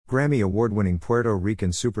Grammy Award-winning Puerto Rican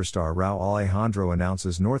superstar Rauw Alejandro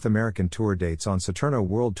announces North American tour dates on Saturno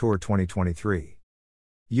World Tour 2023.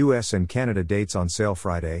 US and Canada dates on sale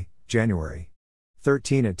Friday, January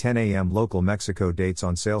 13 at 10 a.m. local. Mexico dates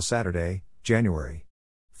on sale Saturday, January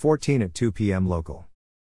 14 at 2 p.m. local.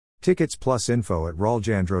 Tickets plus info at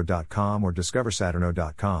rauwjandro.com or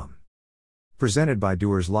discoversaturno.com. Presented by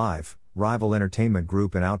Doers Live, Rival Entertainment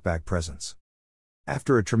Group and Outback Presents.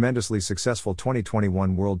 After a tremendously successful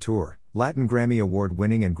 2021 World Tour, Latin Grammy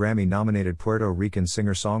Award-winning and Grammy-nominated Puerto Rican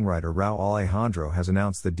singer-songwriter Rauw Alejandro has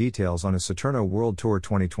announced the details on his Saturno World Tour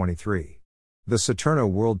 2023. The Saturno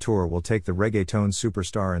World Tour will take the reggaeton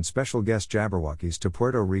superstar and special guest Jabberwockies to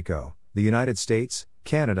Puerto Rico, the United States,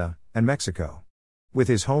 Canada, and Mexico. With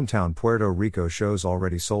his hometown Puerto Rico shows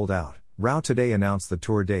already sold out, Rauw today announced the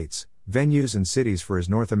tour dates, venues and cities for his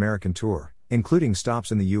North American tour, including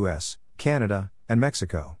stops in the US, Canada, and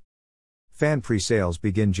Mexico. Fan pre-sales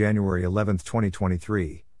begin January 11,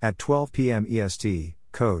 2023, at 12 p.m. EST,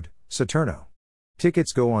 code Saturno.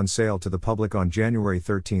 Tickets go on sale to the public on January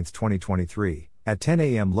 13, 2023, at 10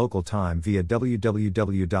 a.m. local time via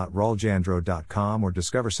www.rauwjandro.com or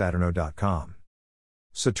discoversaturno.com.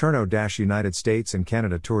 Saturno-United States and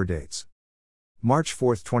Canada tour dates. March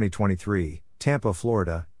 4, 2023, Tampa,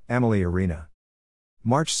 Florida, Amalie Arena.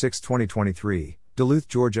 March 6, 2023, Duluth,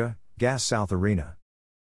 Georgia, Gas South Arena.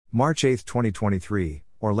 March 8, 2023,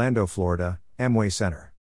 Orlando, Florida, Amway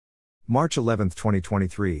Center. March 11,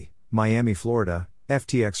 2023, Miami, Florida,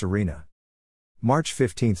 FTX Arena. March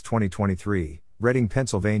 15, 2023, Reading,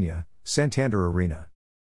 Pennsylvania, Santander Arena.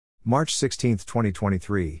 March 16,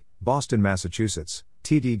 2023, Boston, Massachusetts,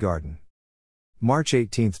 TD Garden. March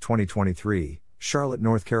 18, 2023, Charlotte,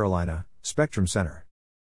 North Carolina, Spectrum Center.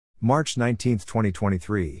 March 19,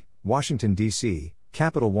 2023, Washington, D.C.,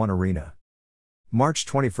 Capital One Arena. March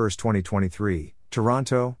 21, 2023,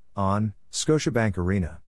 Toronto, on, Scotiabank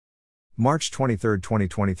Arena. March 23,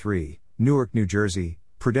 2023, Newark, New Jersey,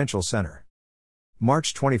 Prudential Center.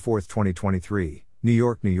 March 24, 2023, New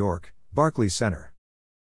York, New York, Barclays Center.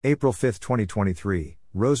 April 5, 2023,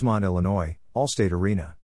 Rosemont, Illinois, Allstate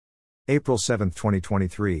Arena. April 7,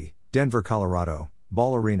 2023, Denver, Colorado,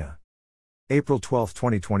 Ball Arena. April 12,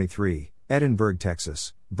 2023, Edinburgh,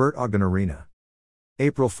 Texas, Burt Ogden Arena.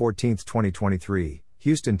 April 14, 2023,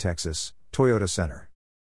 Houston, Texas, Toyota Center.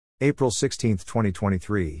 April 16,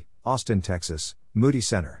 2023, Austin, Texas, Moody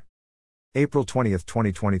Center. April 20,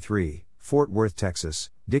 2023, Fort Worth, Texas,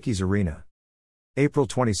 Dickies Arena. April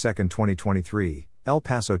 22, 2023, El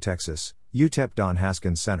Paso, Texas, UTEP Don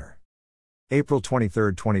Haskins Center. April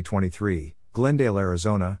 23, 2023, Glendale,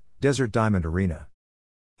 Arizona, Desert Diamond Arena.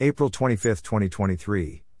 April 25,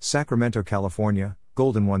 2023, Sacramento, California,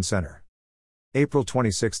 Golden One Center. April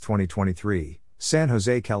 26, 2023, San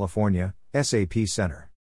Jose, California, SAP Center.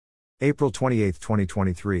 April 28,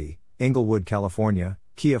 2023, Inglewood, California,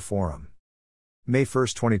 Kia Forum. May 1,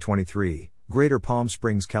 2023, Greater Palm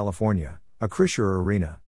Springs, California, Acrisure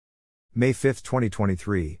Arena. May 5,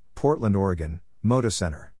 2023, Portland, Oregon, Moda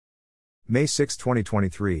Center. May 6,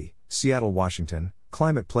 2023, Seattle, Washington,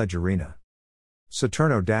 Climate Pledge Arena.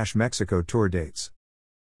 Saturno-Mexico tour dates.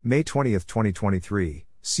 May 20, 2023,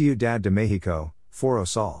 Ciudad de Mexico, Foro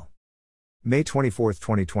Sol. May 24,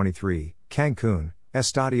 2023, Cancun,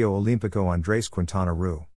 Estadio Olímpico Andrés Quintana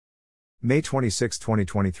Roo. May 26,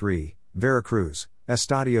 2023, Veracruz,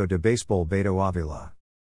 Estadio de Béisbol Beto Ávila.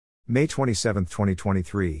 May 27,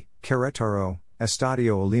 2023, Querétaro,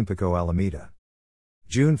 Estadio Olímpico Alameda.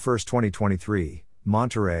 June 1, 2023,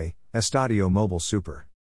 Monterrey, Estadio Mobile Super.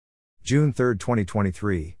 June 3,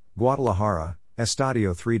 2023, Guadalajara,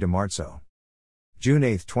 Estadio 3 de Marzo. June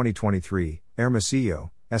 8, 2023,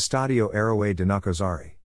 Hermosillo, Estadio Héroe de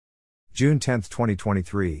Nacozari. June 10,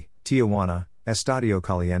 2023, Tijuana, Estadio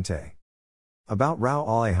Caliente. About Rauw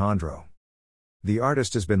Alejandro. The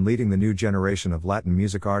artist has been leading the new generation of Latin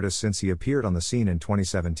music artists since he appeared on the scene in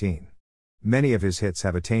 2017. Many of his hits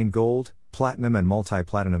have attained gold, platinum and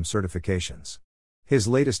multi-platinum certifications. His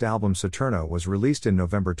latest album Saturno was released in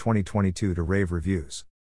November 2022 to rave reviews.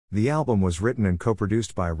 The album was written and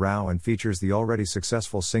co-produced by Rauw and features the already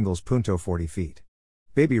successful singles Punto 40 Feet,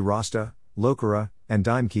 Baby Rasta, Locura, and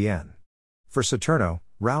Dime Quien. For Saturno,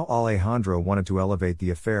 Rauw Alejandro wanted to elevate the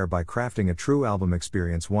affair by crafting a true album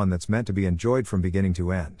experience, one that's meant to be enjoyed from beginning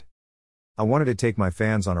to end. I wanted to take my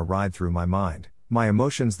fans on a ride through my mind, my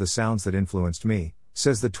emotions, the sounds that influenced me,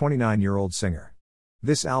 says the 29-year-old singer.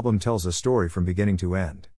 This album tells a story from beginning to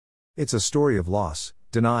end. It's a story of loss,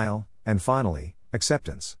 denial, and finally,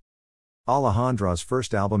 acceptance. Alejandro's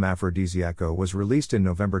first album Aphrodisiaco was released in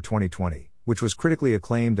November 2020, which was critically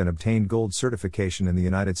acclaimed and obtained gold certification in the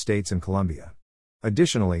United States and Colombia.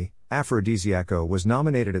 Additionally, Aphrodisiaco was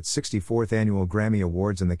nominated at 64th Annual Grammy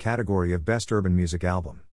Awards in the category of Best Urban Music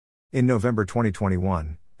Album. In November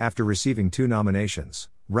 2021, after receiving 2 nominations,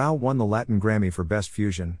 Rauw won the Latin Grammy for Best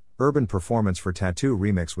Fusion, Urban Performance for Tattoo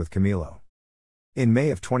Remix with Camilo. In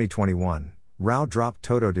May of 2021, Rauw dropped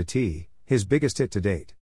Todo de Ti, his biggest hit to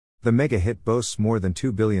date. The mega hit boasts more than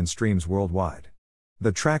 2 billion streams worldwide.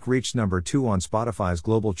 The track reached number 2 on Spotify's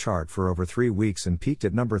global chart for over 3 weeks and peaked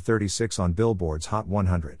at number 36 on Billboard's Hot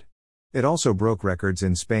 100. It also broke records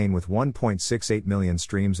in Spain with 1.68 million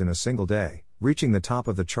streams in a single day, reaching the top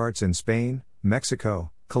of the charts in Spain,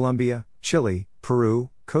 Mexico, Colombia, Chile, Peru,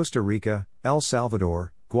 Costa Rica, El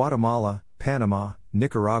Salvador, Guatemala, Panama,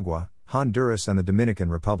 Nicaragua, Honduras and the Dominican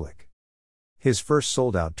Republic. His first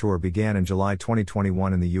sold-out tour began in July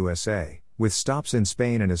 2021 in the USA, with stops in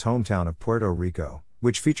Spain and his hometown of Puerto Rico,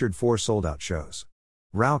 which featured 4 sold-out shows.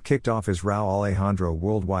 Rauw kicked off his Rauw Alejandro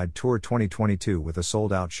Worldwide Tour 2022 with a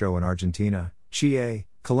sold-out show in Argentina, Chile,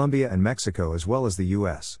 Colombia and Mexico as well as the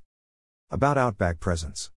US. About Outback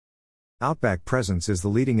Presents. Outback Presents is the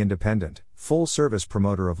leading independent, full-service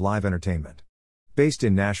promoter of live entertainment. Based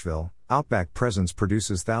in Nashville, Outback Presents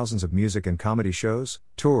produces thousands of music and comedy shows,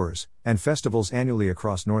 tours, and festivals annually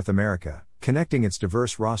across North America, connecting its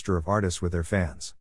diverse roster of artists with their fans.